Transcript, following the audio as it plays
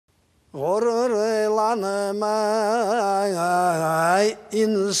Gururlanma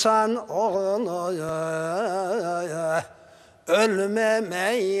insan oğlu,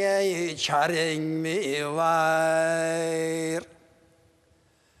 ölmemeye çaren mi var?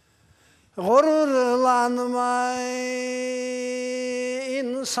 Gururlanma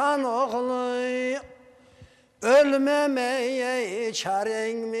insan oğlu, ölmemeye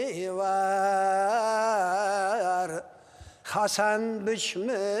çaren mi var? Hasan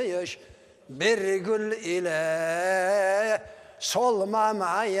biçmiş bir gül ile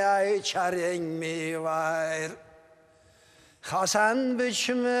solmamaya çaren mi var? Hasan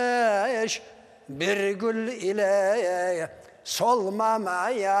biçmiş bir gül ile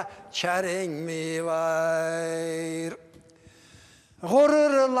solmamaya çaren mi var?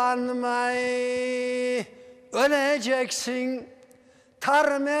 Gururlanma, öleceksin,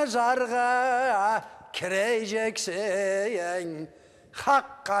 tar mezarga gireceksin,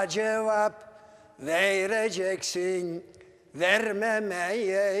 hakka cevap vereceksin,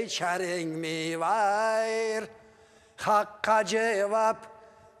 vermemeye çaren mi var? Hakka cevap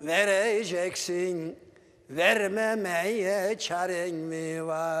vereceksin, vermemeye çaren mi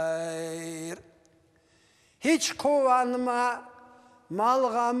var? Hiç kovanma,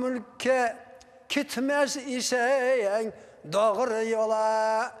 malga mülke gitmez isen doğru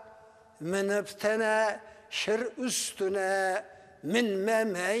yola, minip tene şir üstüne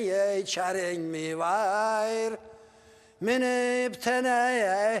minmemeye çaren mi var? Minip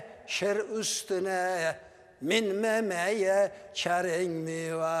tene şir üstüne minmemeye çaren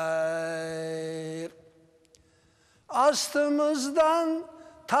mi var? Astımızdan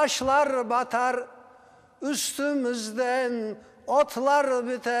taşlar batar, üstümüzden otlar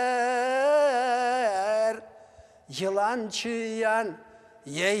biter. Yılan çiyan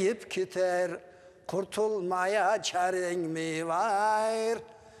yiyip gider, kurtulmaya çaren mi var?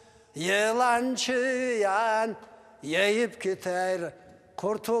 Yılan çiyan yiyip gider,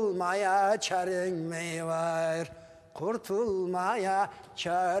 kurtulmaya çaren mi var? Kurtulmaya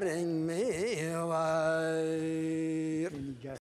çaren mi var?